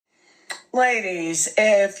Ladies,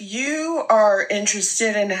 if you are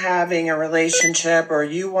interested in having a relationship or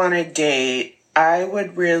you want to date, I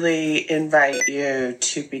would really invite you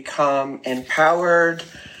to become empowered,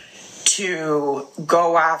 to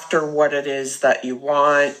go after what it is that you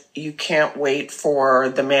want. You can't wait for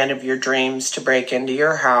the man of your dreams to break into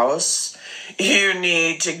your house. You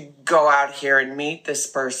need to go out here and meet this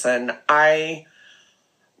person. I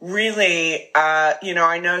really,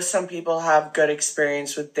 I know some people have good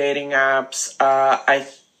experience with dating apps.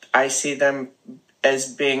 I see them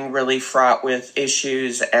as being really fraught with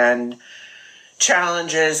issues and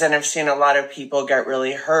challenges, and I've seen a lot of people get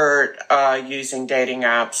really hurt using dating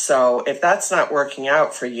apps. So if that's not working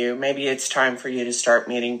out for you, maybe it's time for you to start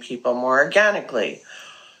meeting people more organically.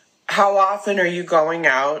 How often are you going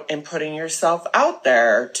out and putting yourself out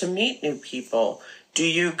there to meet new people? Do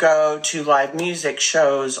you go to live music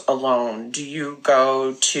shows alone? Do you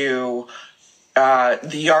go to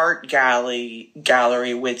the art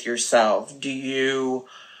gallery with yourself? Do you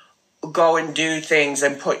go and do things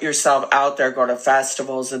and put yourself out there, go to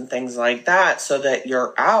festivals and things like that so that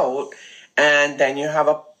you're out and then you have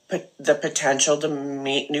the potential to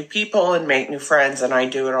meet new people and make new friends? And I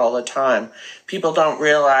do it all the time. People don't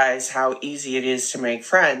realize how easy it is to make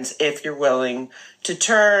friends if you're willing to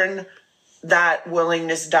turn that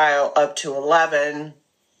willingness dial up to 11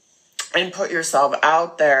 and put yourself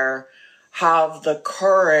out there. Have the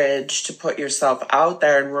courage to put yourself out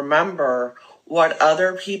there, and remember, what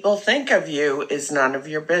other people think of you is none of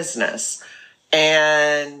your business.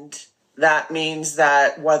 And that means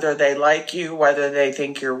that whether they like you, whether they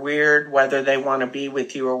think you're weird, whether they want to be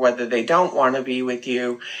with you or whether they don't want to be with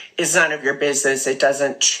you is none of your business. It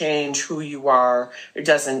doesn't change who you are. It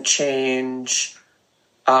doesn't change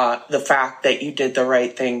the fact that you did the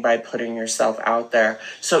right thing by putting yourself out there.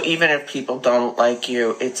 So even if people don't like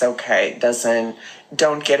you, it's okay.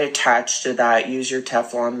 Don't get attached to that. Use your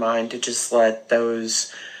Teflon mind to just let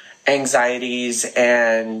those anxieties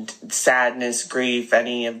and sadness, grief,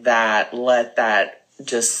 any of that, let that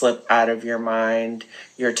just slip out of your mind,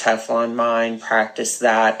 your Teflon mind. Practice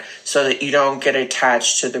that so that you don't get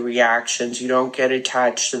attached to the reactions. You don't get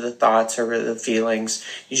attached to the thoughts or the feelings.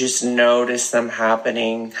 You just notice them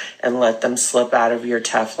happening and let them slip out of your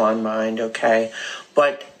Teflon mind, okay?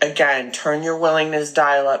 But again, turn your willingness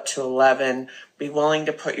dial up to 11. Be willing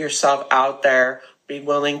to put yourself out there. Be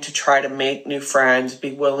willing to try to make new friends.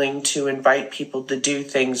 Be willing to invite people to do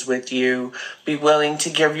things with you. Be willing to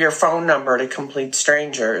give your phone number to complete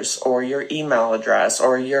strangers or your email address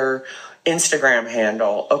or your Instagram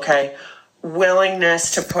handle, okay?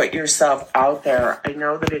 Willingness to put yourself out there. I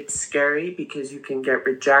know that it's scary because you can get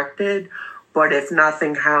rejected, but if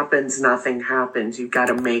nothing happens, nothing happens. You've got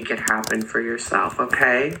to make it happen for yourself,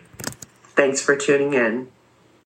 okay? Thanks for tuning in.